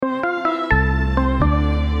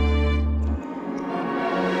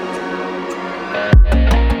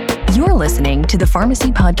listening to the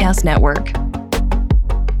Pharmacy Podcast Network.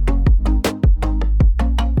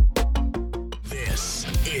 This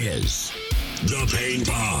is the Pain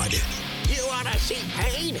Pod. You want to see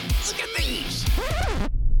pain? Look at these.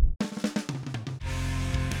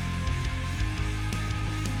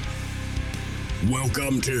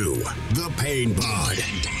 Welcome to the Pain Pod,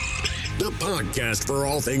 the podcast for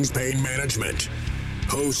all things pain management.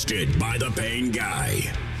 Hosted by the Pain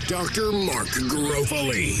Guy, Dr. Mark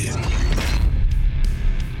Garofoli.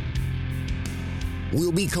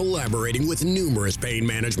 We'll be collaborating with numerous pain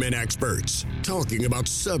management experts, talking about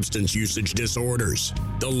substance usage disorders,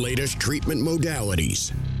 the latest treatment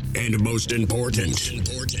modalities, and most important,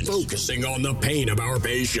 focusing on the pain of our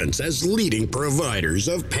patients as leading providers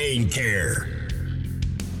of pain care.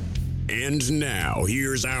 And now,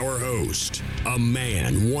 here's our host, a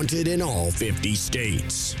man wanted in all 50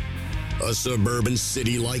 states, a suburban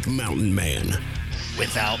city-like mountain man.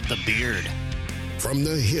 Without the beard. From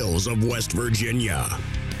the hills of West Virginia,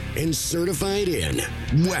 and certified in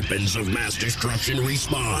weapons of mass destruction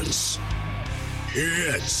response.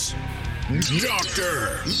 It's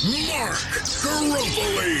Dr. Mark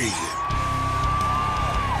Garofoli.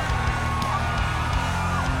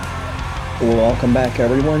 Welcome back,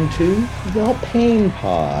 everyone, to the Pain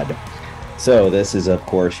Pod. So this is, of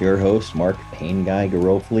course, your host, Mark Pain Guy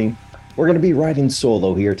Garofoli. We're going to be riding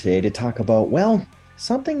solo here today to talk about, well,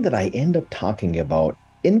 something that I end up talking about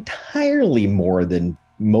entirely more than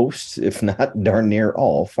most, if not darn near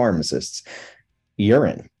all, pharmacists.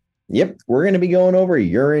 Urine. Yep, we're going to be going over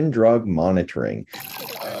urine drug monitoring.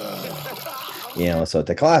 So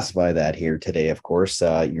to classify that here today, of course,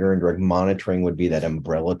 urine drug monitoring would be that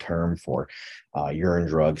umbrella term for urine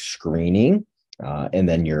drug screening and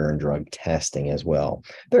then urine drug testing as well.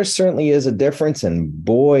 There certainly is a difference, and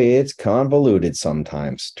boy, it's convoluted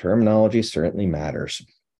sometimes. Terminology certainly matters.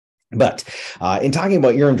 But in talking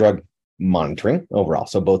about urine drug monitoring overall,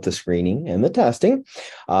 so both the screening and the testing,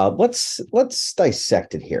 let's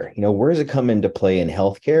dissect it here. Where does it come into play in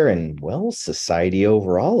healthcare and, well, society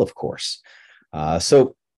overall, of course?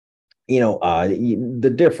 The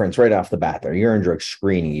difference right off the bat there, urine drug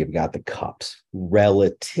screening, you've got the cups,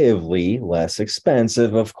 relatively less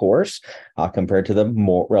expensive, of course, compared to the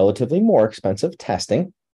relatively more expensive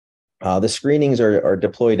testing. The screenings are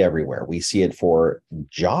deployed everywhere. We see it for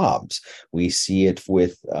jobs. We see it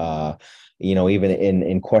with, even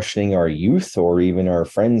in questioning our youth or even our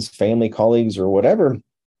friends, family, colleagues, or whatever.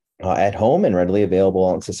 At home and readily available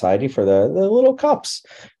out in society for the little cups.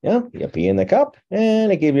 You pee in the cup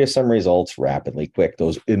and it gives you some results rapidly, quick,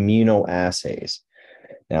 those immunoassays.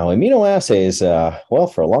 Now, immunoassays,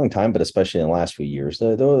 for a long time, but especially in the last few years,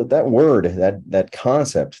 that word, that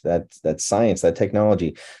concept, that science, that technology,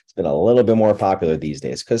 it's been a little bit more popular these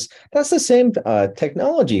days because that's the same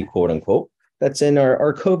technology, quote unquote, that's in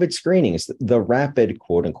our COVID screenings, the rapid,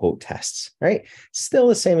 quote unquote, tests, right? Still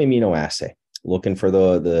the same immunoassay. Looking for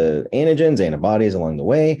the antigens, antibodies along the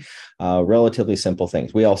way, relatively simple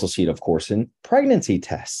things. We also see it, of course, in pregnancy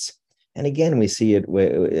tests. And again, we see it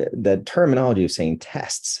the terminology of saying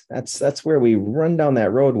tests. That's where we run down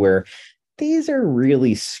that road where these are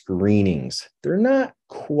really screenings. They're not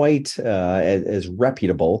quite as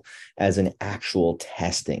reputable as an actual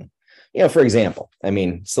testing. For example,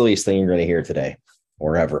 silliest thing you're going to hear today.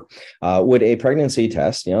 Or ever. Would a pregnancy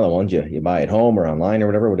test, the ones you buy at home or online or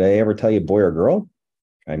whatever, would they ever tell you boy or girl?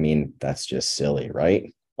 That's just silly,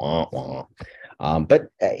 right? Wah, wah. But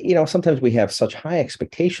sometimes we have such high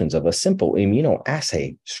expectations of a simple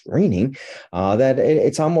immunoassay screening that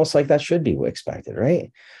it's almost like that should be expected,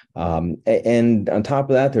 right? And on top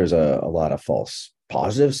of that, there's a lot of false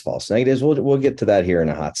positives, false negatives. We'll get to that here in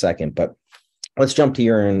a hot second, but let's jump to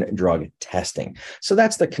urine drug testing. So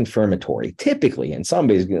that's the confirmatory. Typically,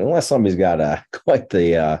 unless somebody's got quite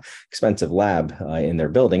the expensive lab in their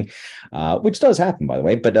building, which does happen, by the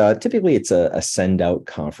way, but typically it's a send-out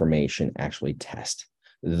confirmation actually test.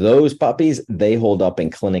 Those puppies, they hold up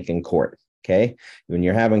in clinic and court, okay? When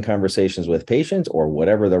you're having conversations with patients or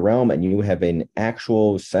whatever the realm, and you have an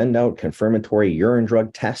actual send-out confirmatory urine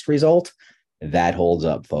drug test result, that holds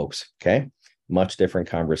up, folks, okay? Much different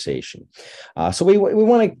conversation. So we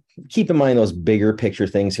want to keep in mind those bigger picture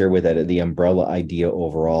things here with the umbrella idea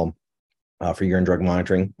overall for urine drug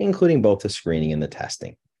monitoring, including both the screening and the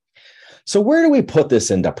testing. So where do we put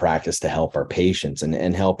this into practice to help our patients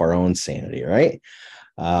and help our own sanity, right?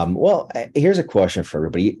 Here's a question for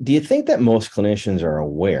everybody. Do you think that most clinicians are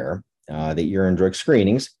aware that urine drug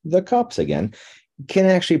screenings, the cups again, can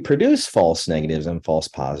actually produce false negatives and false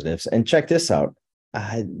positives? And check this out.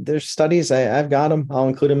 There's studies, I've got them, I'll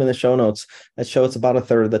include them in the show notes, that show it's about a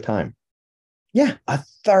third of the time. Yeah, a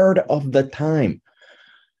third of the time.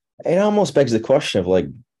 It almost begs the question of like,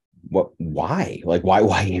 why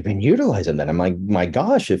even utilize them then? I'm like, my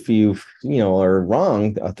gosh, if are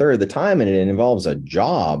wrong a third of the time and it involves a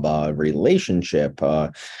job, a relationship,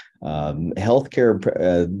 healthcare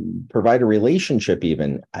provider relationship,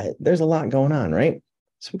 even there's a lot going on, right?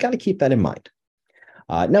 So we got to keep that in mind.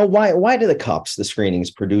 Now, why do the cups, the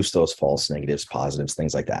screenings, produce those false negatives, positives,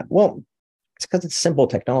 things like that? Well, it's because it's simple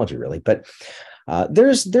technology, really. But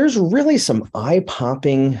there's really some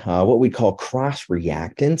eye-popping, what we call cross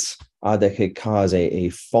reactants that could cause a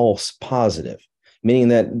false positive, meaning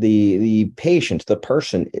that the patient, the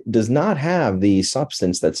person, does not have the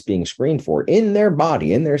substance that's being screened for in their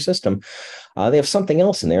body, in their system. They have something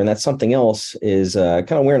else in there, and that something else is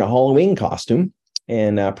kind of wearing a Halloween costume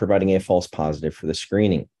and providing a false positive for the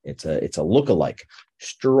screening. It's a look-alike,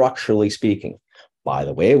 structurally speaking. By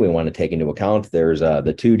the way, we want to take into account there's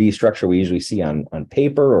the 2D structure we usually see on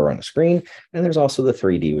paper or on a screen, and there's also the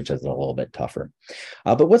 3D, which is a little bit tougher.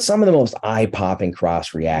 But what's some of the most eye-popping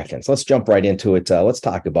cross reactants? Let's jump right into it. Let's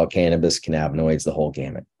talk about cannabis, cannabinoids, the whole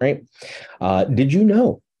gamut, right? Did you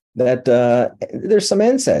know that there's some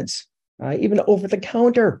NSAIDs, even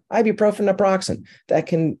over-the-counter ibuprofen, naproxen, that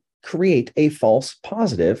can create a false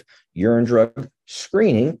positive urine drug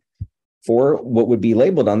screening for what would be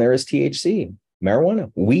labeled on there as THC?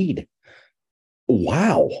 Marijuana, weed.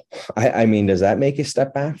 Wow. I mean, does that make you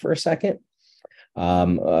step back for a second?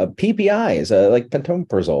 PPIs, like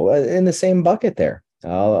pantoprazole, in the same bucket there.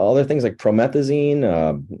 Other things like promethazine,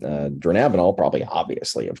 dronabinol, probably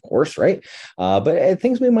obviously, of course, right? But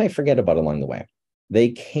things we might forget about along the way. They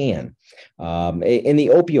can. In the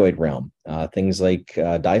opioid realm, things like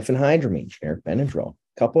diphenhydramine, generic Benadryl,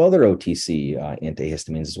 a couple other OTC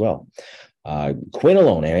antihistamines as well.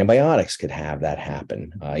 Quinolone antibiotics could have that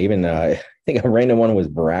happen. Even I think a random one was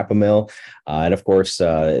verapamil, and of course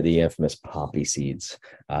the infamous poppy seeds.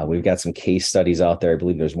 We've got some case studies out there. I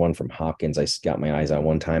believe there's one from Hopkins I got my eyes on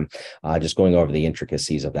one time, just going over the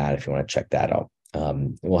intricacies of that. If you want to check that out,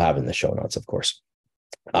 we'll have it in the show notes, of course.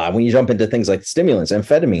 When you jump into things like stimulants,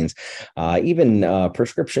 amphetamines, even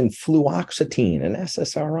prescription fluoxetine and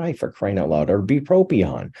SSRI, for crying out loud, or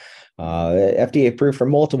bupropion, FDA approved for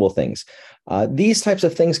multiple things. These types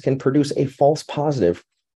of things can produce a false positive,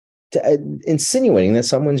 insinuating that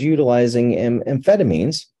someone's utilizing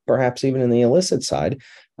amphetamines, perhaps even in the illicit side,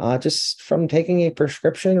 just from taking a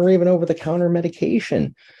prescription or even over-the-counter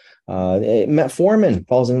medication. Metformin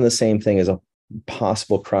falls into the same thing as a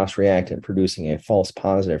possible cross-reactant, producing a false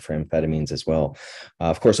positive for amphetamines as well.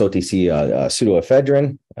 Of course, OTC,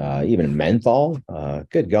 pseudoephedrine, even menthol.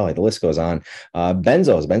 Good golly, the list goes on.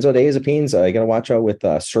 Benzodiazepines, you got to watch out with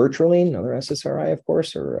sertraline, another SSRI, of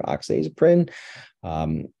course, or oxazepine.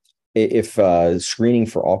 If screening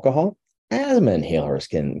for alcohol, asthma inhalers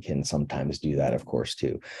can sometimes do that, of course,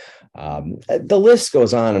 too. The list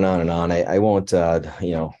goes on and on and on. I won't,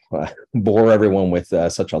 bore everyone with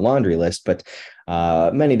such a laundry list, but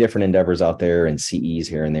many different endeavors out there and CEs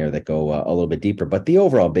here and there that go a little bit deeper. But the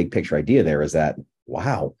overall big picture idea there is that,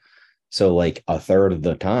 wow, so like a third of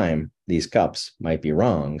the time, these cups might be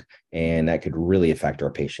wrong, and that could really affect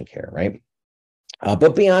our patient care, right?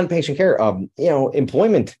 But beyond patient care,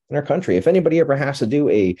 employment in our country, if anybody ever has to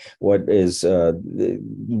do what is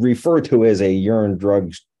referred to as a urine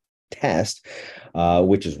drug test,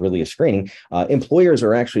 which is really a screening, employers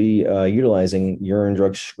are actually utilizing urine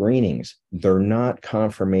drug screenings. They're not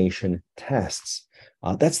confirmation tests.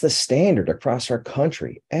 That's the standard across our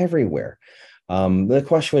country, everywhere. The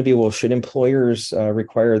question would be, well, should employers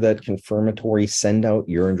require that confirmatory send out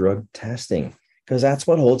urine drug testing? Because that's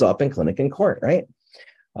what holds up in clinic and court, right?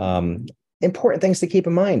 Important things to keep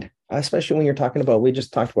in mind, especially when you're talking about, we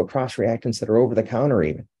just talked about cross reactants that are over the counter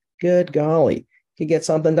even. Good golly, you get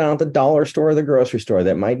something down at the dollar store or the grocery store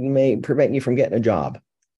that may prevent you from getting a job.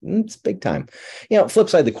 It's big time. Flip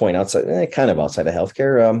side of the coin, kind of outside of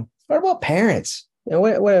healthcare. What about parents?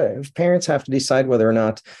 What if parents have to decide whether or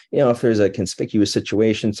not, if there's a conspicuous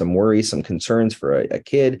situation, some worries, some concerns for a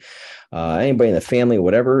kid, anybody in the family,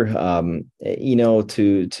 whatever,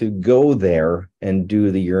 to go there and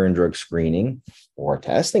do the urine drug screening or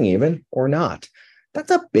testing even, or not.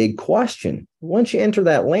 That's a big question. Once you enter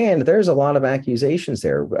that land, there's a lot of accusations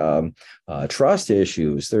there, trust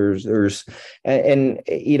issues. There's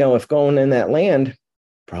if going in that land,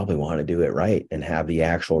 probably want to do it right and have the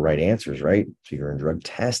actual right answers, right? So urine drug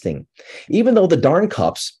testing, even though the darn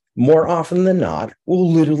cups more often than not will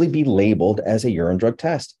literally be labeled as a urine drug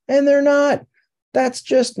test, and they're not. That's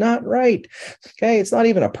just not right. Okay, it's not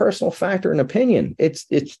even a personal factor and opinion. It's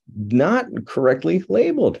not correctly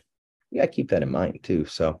labeled. You got to keep that in mind too.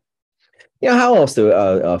 So How else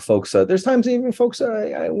do folks? There's times even folks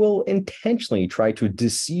will intentionally try to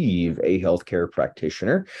deceive a healthcare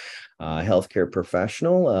practitioner, healthcare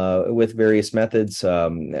professional with various methods.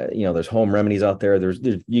 There's home remedies out there.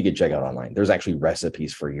 You can check out online. There's actually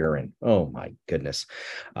recipes for urine. Oh my goodness.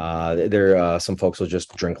 Some folks will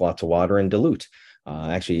just drink lots of water and dilute.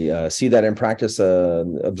 See that in practice,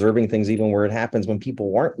 observing things even where it happens when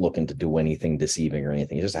people aren't looking to do anything deceiving or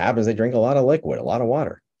anything. It just happens they drink a lot of liquid, a lot of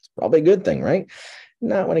water. It's probably a good thing, right?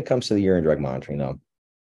 Not when it comes to the urine drug monitoring, though.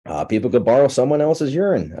 People could borrow someone else's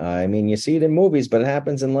urine. I mean, you see it in movies, but it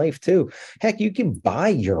happens in life too. Heck, you can buy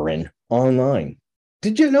urine online.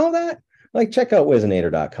 Did you know that? Like, check out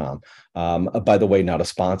Whizzinator.com. By the way, not a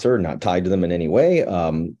sponsor, not tied to them in any way.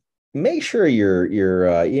 Make sure you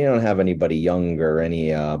don't have anybody young or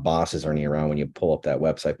any bosses or any around when you pull up that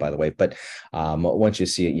website, by the way. But once you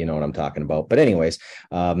see it, you know what I'm talking about. But anyways,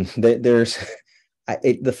 there's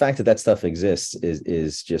the fact that stuff exists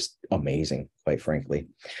is just amazing, quite frankly.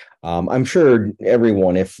 I'm sure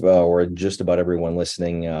everyone, or just about everyone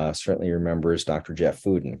listening, certainly remembers Dr. Jeff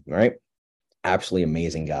Fuden, right? Absolutely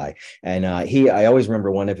amazing guy. And I always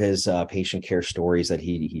remember one of his patient care stories that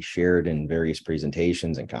he shared in various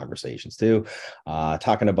presentations and conversations too,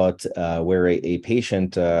 talking about where a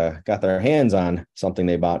patient got their hands on something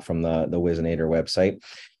they bought from the Whizzinator website.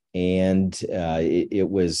 And it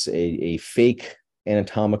was a fake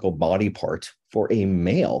anatomical body part for a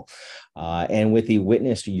male. And with the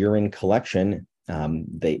witnessed urine collection,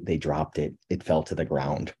 they dropped it. It fell to the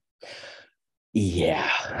ground.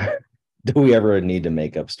 Yeah. Do we ever need to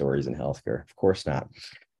make up stories in healthcare? Of course not.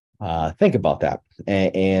 Think about that.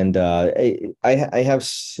 And I have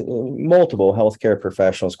multiple healthcare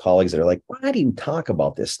professionals, colleagues that are like, why do you talk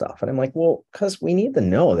about this stuff? And I'm like, well, because we need to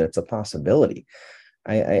know that it's a possibility.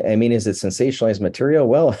 I mean, is it sensationalized material?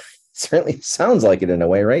 Well, it certainly sounds like it in a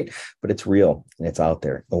way, right? But it's real and it's out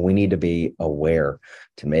there. But we need to be aware.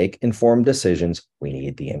 To make informed decisions, we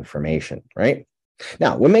need the information, right?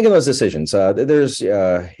 Now, when making those decisions, there's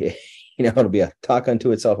it'll be a talk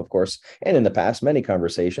unto itself, of course, and in the past, many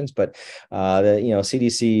conversations, but the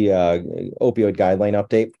CDC opioid guideline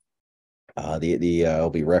update, will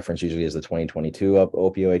be referenced usually as the 2022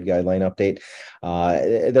 opioid guideline update.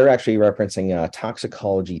 They're actually referencing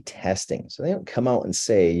toxicology testing. So they don't come out and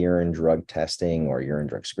say urine drug testing or urine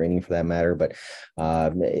drug screening for that matter, but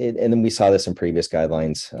and then we saw this in previous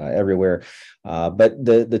guidelines everywhere. But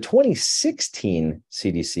the 2016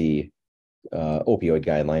 CDC opioid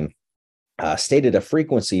guideline stated a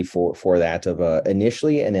frequency for that of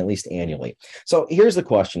initially and at least annually. So here's the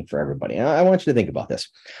question for everybody. I want you to think about this.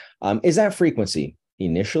 Is that frequency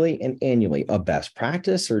initially and annually a best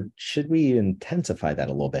practice, or should we intensify that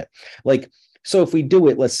a little bit? So if we do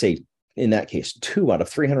it, let's say in that case, 2 out of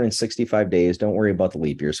 365 days, don't worry about the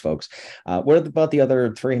leap years, folks. What about the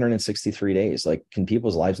other 363 days? Can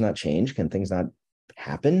people's lives not change? Can things not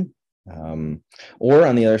happen? Or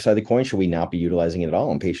on the other side of the coin, should we not be utilizing it at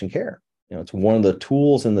all in patient care? It's one of the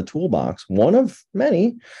tools in the toolbox, one of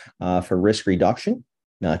many for risk reduction,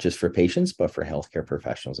 not just for patients, but for healthcare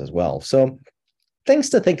professionals as well. So things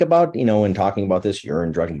to think about, when talking about this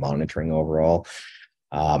urine drug monitoring overall.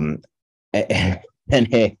 And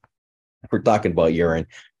hey, we're talking about urine.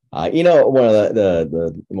 One of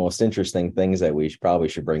the most interesting things that we probably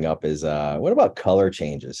should bring up is what about color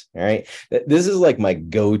changes? All right. This is like my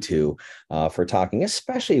go-to for talking,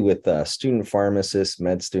 especially with student pharmacists,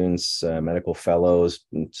 med students, medical fellows,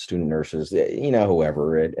 student nurses,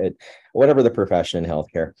 whoever, whatever the profession in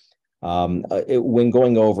healthcare. When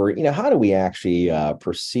going over, how do we actually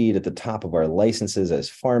proceed at the top of our licenses as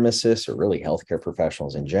pharmacists or really healthcare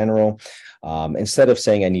professionals in general, instead of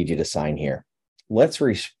saying, I need you to sign here. Let's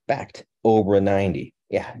respect over 90.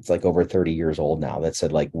 Yeah, it's like over 30 years old now that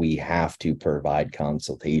said, we have to provide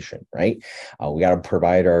consultation, right? We got to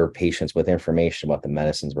provide our patients with information about the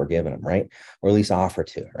medicines we're giving them, right? Or at least offer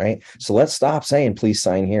to, right? So let's stop saying, please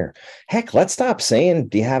sign here. Heck, let's stop saying,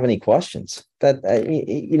 do you have any questions? That,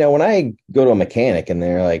 when I go to a mechanic and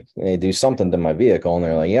they're like, they do something to my vehicle and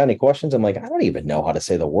they're like, yeah, any questions? I'm like, I don't even know how to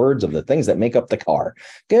say the words of the things that make up the car.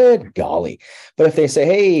 Good golly. But if they say,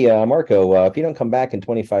 hey, Marco, if you don't come back in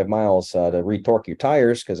 25 miles to retorque your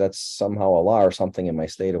tires, because that's somehow a law or something in my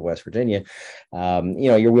state of West Virginia,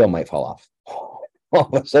 your wheel might fall off. All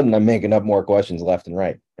of a sudden, I'm making up more questions left and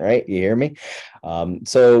right. Right? You hear me?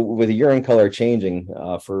 So with the urine color changing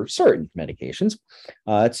for certain medications,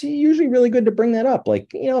 it's usually really good to bring that up.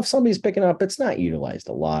 If somebody's picking up, it's not utilized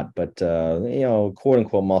a lot, but, quote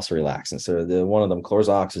unquote, muscle relaxants. So one of them,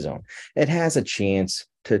 chlorzoxazone, it has a chance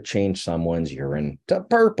to change someone's urine to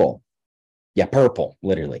purple. Yeah, purple,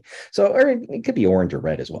 literally. So, or it could be orange or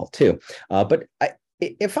red as well too. But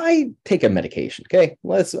if I take a medication, okay,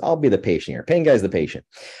 I'll be the patient here. Pain guy's the patient,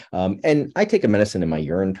 and I take a medicine and my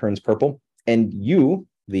urine turns purple, and you,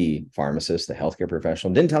 the pharmacist, the healthcare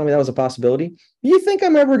professional, didn't tell me that was a possibility. You think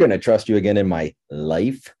I'm ever going to trust you again in my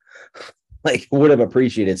life? Like, would have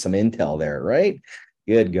appreciated some intel there, right?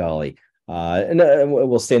 Good golly. And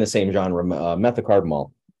we'll stay in the same genre.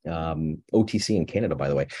 Methocarbamol, OTC in Canada, by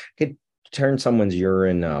the way, could turn someone's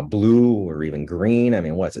urine blue or even green. I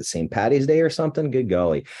mean, what's it, St. Patty's Day or something? Good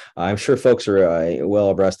golly. I'm sure folks are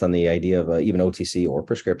well abreast on the idea of even OTC or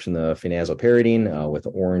prescription, the phenazopyridine with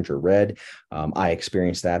orange or red. I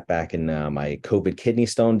experienced that back in my COVID kidney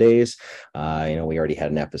stone days. We already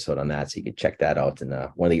had an episode on that, so you could check that out in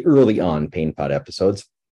one of the early on Pain Pod episodes.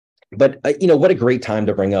 But, what a great time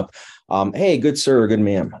to bring up. Hey, good sir, good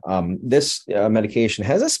ma'am. This medication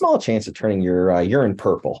has a small chance of turning your urine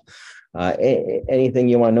purple. Anything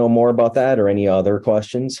you want to know more about that or any other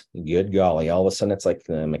questions? Good golly. All of a sudden, it's like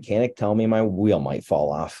the mechanic telling me my wheel might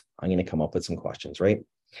fall off. I'm going to come up with some questions, right?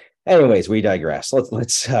 Anyways, we digress.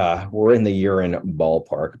 Let's we're in the urine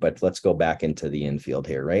ballpark, but let's go back into the infield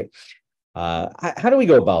here, right? How do we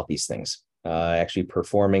go about these things? Actually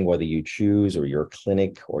performing, whether you choose or your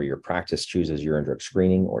clinic or your practice chooses urine drug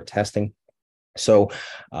screening or testing. So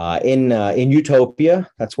in Utopia,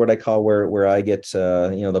 that's what I call where I get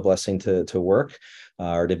the blessing to work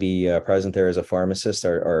or to be present there as a pharmacist,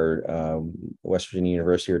 or West Virginia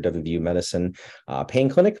University or WVU Medicine pain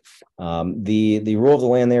clinic. The rule of the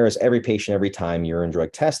land there is every patient, every time urine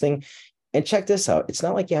drug testing. And check this out. It's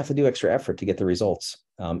not like you have to do extra effort to get the results.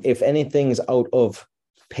 If anything's out of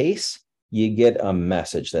pace, you get a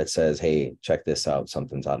message that says, hey, check this out.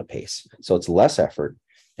 Something's out of pace. So it's less effort.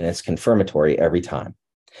 And it's confirmatory every time.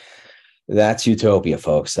 That's utopia,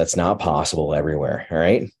 folks. That's not possible everywhere. All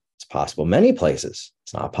right. It's possible many places.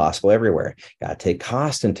 It's not possible everywhere. Got to take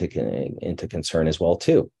cost into concern as well,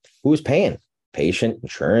 too. Who's paying? Patient,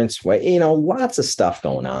 insurance, lots of stuff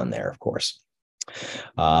going on there, of course.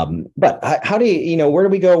 But how do you, where do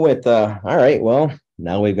we go with, all right, well,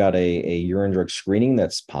 now we've got a urine drug screening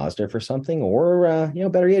that's positive for something, or,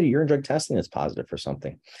 better yet, a urine drug testing that's positive for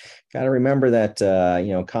something. Got to remember that,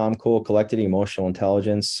 calm, cool, collected emotional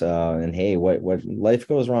intelligence, and hey, what life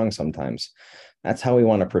goes wrong sometimes. That's how we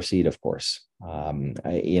want to proceed, of course.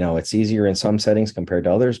 It's easier in some settings compared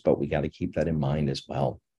to others, but we got to keep that in mind as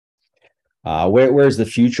well. Where's the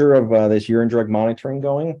future of this urine drug monitoring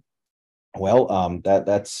going? Well,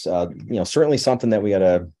 that's certainly something that we got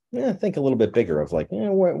to think a little bit bigger of, like,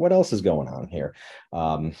 what else is going on here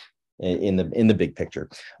in the big picture.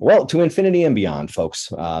 Well, to infinity and beyond,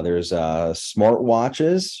 folks. There's smart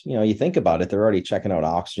watches. You think about it, they're already checking out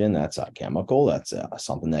oxygen. That's a chemical. That's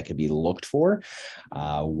something that could be looked for.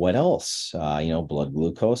 What else? Blood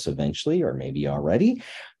glucose eventually, or maybe already.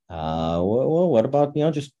 Well, what about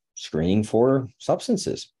just screening for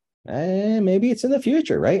substances? Maybe it's in the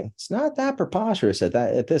future, right? It's not that preposterous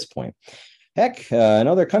at this point. Heck, in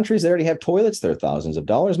other countries, they already have toilets. They're thousands of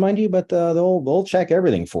dollars, mind you, but they'll check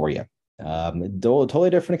everything for you. Totally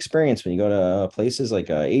different experience when you go to places like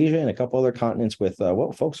Asia and a couple other continents with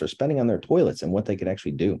what folks are spending on their toilets and what they could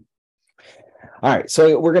actually do. All right,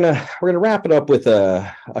 so we're gonna wrap it up with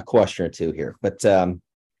a question or two here, but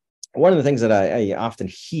one of the things that I often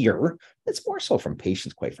hear, it's more so from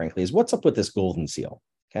patients, quite frankly, is what's up with this golden seal?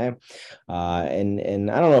 Okay. And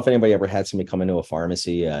I don't know if anybody ever had somebody come into a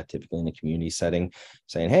pharmacy, typically in a community setting,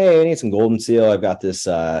 saying, hey, I need some golden seal. I've got this,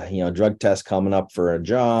 drug test coming up for a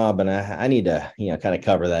job, and I need to, kind of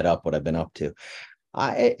cover that up, what I've been up to.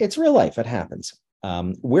 It's real life. It happens.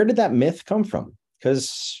 Where did that myth come from?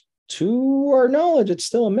 Because to our knowledge, it's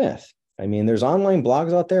still a myth. I mean, there's online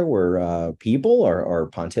blogs out there where people are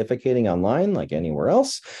pontificating online like anywhere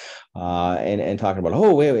else, and talking about,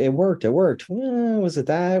 oh, wait, it worked. Was it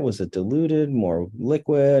that? Was it diluted, more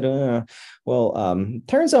liquid?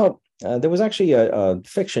 Turns out there was actually a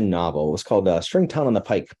fiction novel. It was called Stringtown on the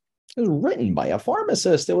Pike. It was written by a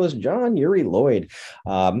pharmacist. It was John Uri Lloyd.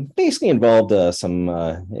 Basically involved some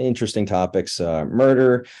interesting topics: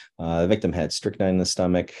 murder. The victim had strychnine in the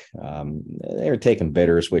stomach. They were taking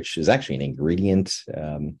bitters, which is actually an ingredient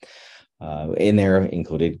in there,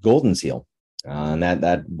 included golden seal. And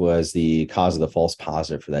that was the cause of the false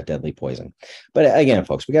positive for that deadly poison. But again,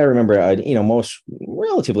 folks, we got to remember, most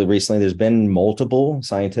relatively recently, there's been multiple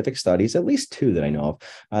scientific studies, at least 2 that I know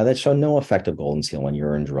of, that show no effect of golden seal on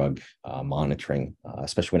urine drug monitoring,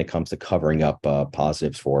 especially when it comes to covering up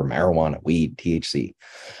positives for marijuana, weed, THC,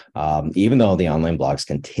 even though the online blogs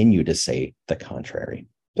continue to say the contrary.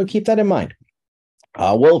 So keep that in mind.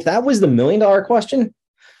 Well, if that was the $1 million question,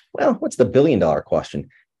 Well, what's the $1 billion question?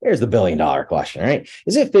 Here's the $1 billion question, right?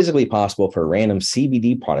 Is it physically possible for a random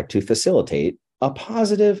CBD product to facilitate a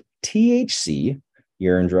positive THC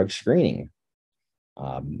urine drug screening?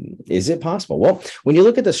 Is it possible? Well, when you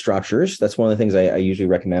look at the structures, that's one of the things I usually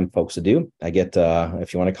recommend folks to do. I get,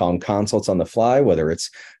 if you want to call them consults on the fly, whether it's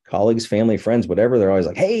colleagues, family, friends, whatever, they're always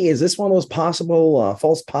like, hey, is this one of those possible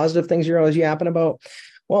false positive things you're always yapping about?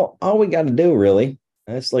 Well, all we got to do really,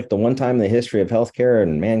 it's like the one time in the history of healthcare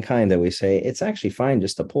and mankind that we say it's actually fine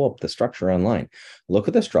just to pull up the structure online. Look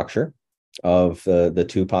at the structure of the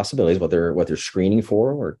two possibilities, what they're screening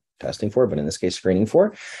for or testing for, but in this case, screening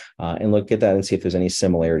for, and look at that and see if there's any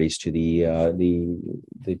similarities to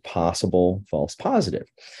the possible false positive.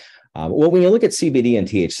 Well, when you look at CBD and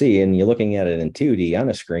THC and you're looking at it in 2D on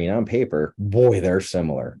a screen on paper, boy, they're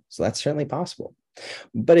similar. So that's certainly possible.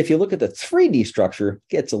 But if you look at the 3D structure, it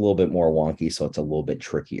gets a little bit more wonky, so it's a little bit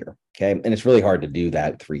trickier. Okay. And it's really hard to do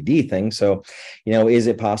that 3D thing. So, is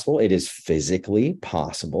it possible? It is physically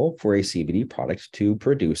possible for a CBD product to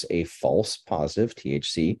produce a false positive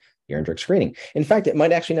THC urine drug screening. In fact, it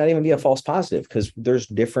might actually not even be a false positive because there's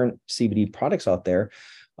different CBD products out there.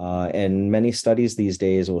 And many studies these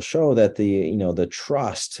days will show that the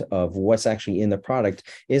trust of what's actually in the product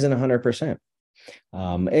isn't 100%.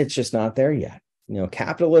 It's just not there yet.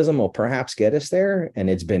 Capitalism will perhaps get us there, and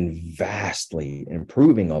it's been vastly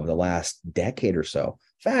improving over the last decade or so,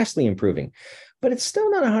 vastly improving, but it's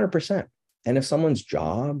still not 100%. And if someone's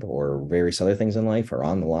job or various other things in life are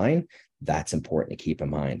on the line, that's important to keep in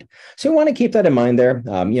mind. So you want to keep that in mind there.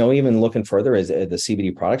 Even looking further, is the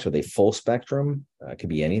CBD products with a full spectrum, could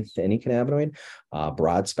be any cannabinoid,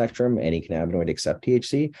 broad spectrum, any cannabinoid except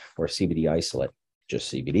THC, or CBD isolate,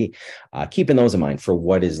 just CBD. Keeping those in mind for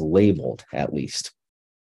what is labeled, at least.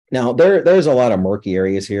 Now, there's a lot of murky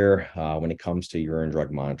areas here when it comes to urine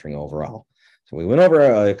drug monitoring overall. So we went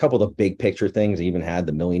over a couple of the big picture things, even had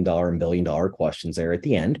the $1 million and $1 billion questions there at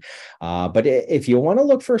the end. But if you want to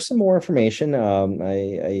look for some more information,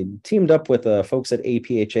 I teamed up with folks at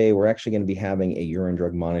APHA. We're actually going to be having a urine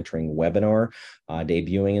drug monitoring webinar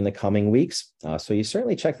debuting in the coming weeks. So you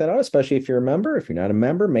certainly check that out, especially if you're a member. If you're not a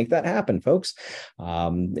member, make that happen, folks.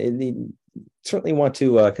 Certainly want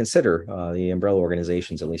to consider the umbrella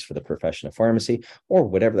organizations, at least for the profession of pharmacy or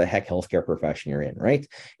whatever the heck healthcare profession you're in, right?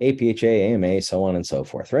 APHA, AMA, so on and so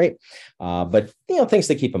forth, right? But, things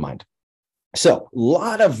to keep in mind. So a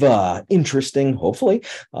lot of interesting, hopefully,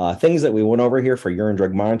 things that we went over here for urine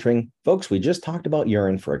drug monitoring. Folks, we just talked about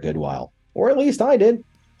urine for a good while, or at least I did.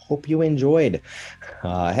 Hope you enjoyed.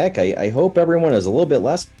 Heck, I hope everyone is a little bit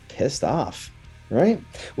less pissed off. Right?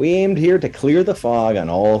 We aimed here to clear the fog on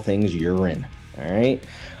all things urine. All right.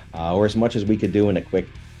 Or as much as we could do in a quick,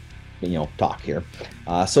 talk here.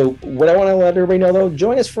 So what I want to let everybody know, though,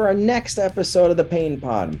 join us for our next episode of the Pain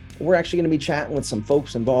Pod. We're actually going to be chatting with some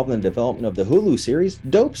folks involved in the development of the Hulu series,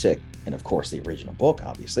 Dopesick, and of course the original book,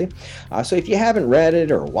 obviously. So if you haven't read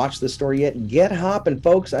it or watched the story yet, get hopping,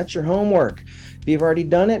 folks. That's your homework. If you've already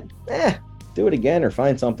done it, do it again or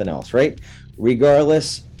find something else, right?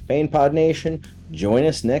 Regardless, Pain Pod Nation, join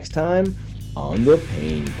us next time on the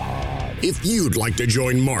Pain Pod. If you'd like to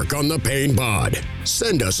join Mark on the Pain Pod,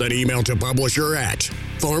 send us an email to publisher at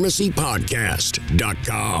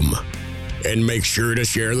pharmacypodcast.com. And make sure to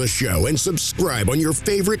share the show and subscribe on your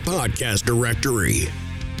favorite podcast directory.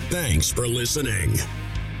 Thanks for listening.